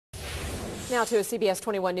Now to a CBS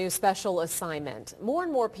 21 News special assignment. More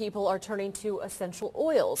and more people are turning to essential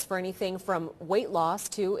oils for anything from weight loss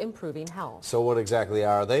to improving health. So what exactly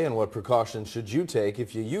are they and what precautions should you take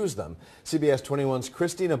if you use them? CBS 21's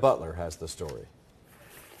Christina Butler has the story.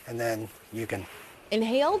 And then you can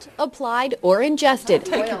inhaled, applied, or ingested.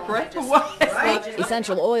 Take your breath away.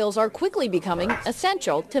 Essential oils are quickly becoming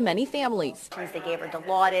essential to many families. They gave her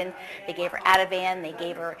Dilaudid, they gave her Ativan, they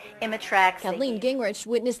gave her Imitrex. Kathleen Gingrich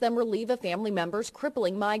witnessed them relieve a family member's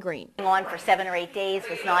crippling migraine. On for 7 or 8 days,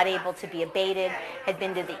 was not able to be abated, had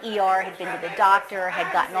been to the ER, had been to the doctor, had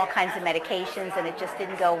gotten all kinds of medications, and it just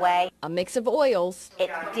didn't go away. A mix of oils. It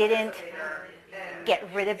didn't get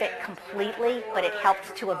rid of it completely, but it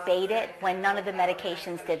helped to abate it when none of the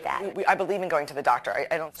medications did that. I believe in going to the doctor.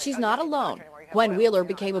 I don't. She's not alone. Gwen Wheeler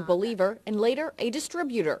became a believer and later a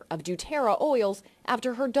distributor of doTERRA oils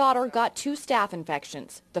after her daughter got 2 staph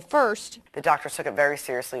infections. The first. The doctors took it very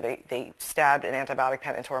seriously. They stabbed an antibiotic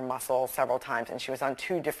pen into her muscle several times, and she was on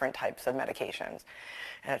 2 different types of medications.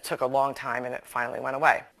 And it took a long time, and it finally went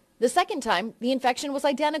away. The second time, the infection was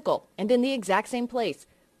identical and in the exact same place.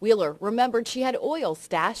 Wheeler remembered she had oil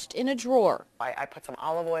stashed in a drawer. I put some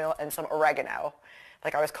olive oil and some oregano,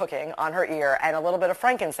 like I was cooking, on her ear, and a little bit of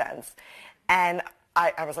frankincense. And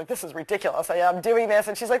I was like, this is ridiculous. I'm doing this.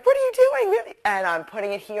 And she's like, what are you doing? And I'm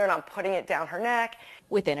putting it here, and I'm putting it down her neck.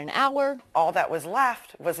 Within an hour, all that was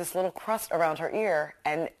left was this little crust around her ear,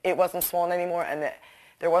 and it wasn't swollen anymore, and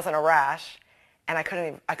there wasn't a rash. And I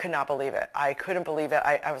could not believe it. I couldn't believe it.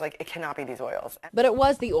 I was like, it cannot be these oils. But it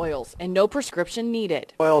was the oils and no prescription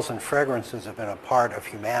needed. Oils and fragrances have been a part of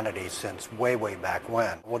humanity since way, way back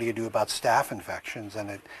when. What do you do about staph infections? And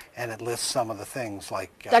it lists some of the things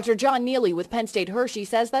like... Dr. John Neely with Penn State Hershey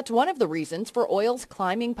says that's one of the reasons for oils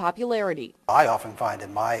climbing popularity. I often find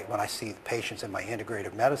when I see patients in my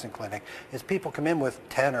integrative medicine clinic is people come in with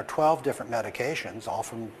 10 or 12 different medications, all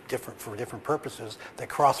for different purposes. They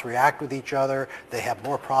cross-react with each other. They have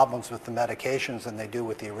more problems with the medications than they do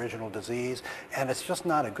with the original disease, and it's just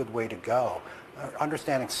not a good way to go.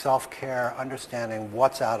 Understanding self-care, understanding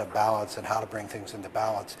what's out of balance and how to bring things into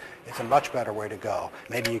balance, it's a much better way to go.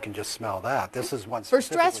 Maybe you can just smell that. This is one for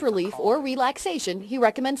stress relief or relaxation, he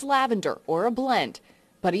recommends lavender or a blend.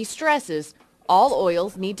 But he stresses all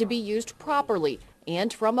oils need to be used properly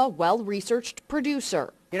and from a well-researched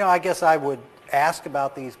producer. You know, I guess I would ask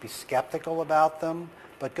about these, be skeptical about them,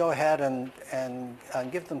 but go ahead and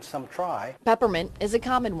give them some try. Peppermint is a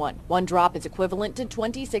common one. 1 drop is equivalent to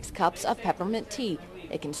 26 cups of peppermint tea.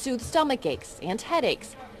 It can soothe stomach aches and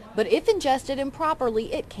headaches, but if ingested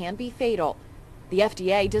improperly, it can be fatal. The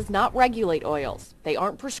FDA does not regulate oils. They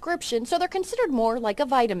aren't prescription, so they're considered more like a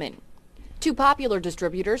vitamin. 2 popular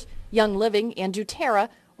distributors, Young Living and doTERRA,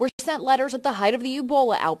 were sent letters at the height of the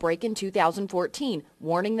Ebola outbreak in 2014,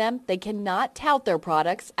 warning them they cannot tout their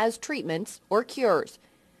products as treatments or cures.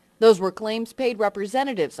 Those were claims paid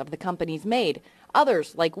representatives of the companies made.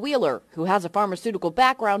 Others, like Wheeler, who has a pharmaceutical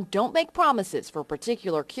background, don't make promises for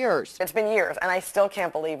particular cures. It's been years, and I still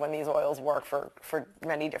can't believe when these oils work for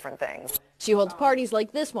many different things. She holds parties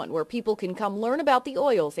like this one where people can come learn about the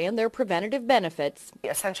oils and their preventative benefits. The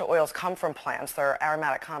essential oils come from plants. They're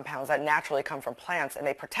aromatic compounds that naturally come from plants, and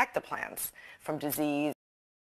they protect the plants from disease.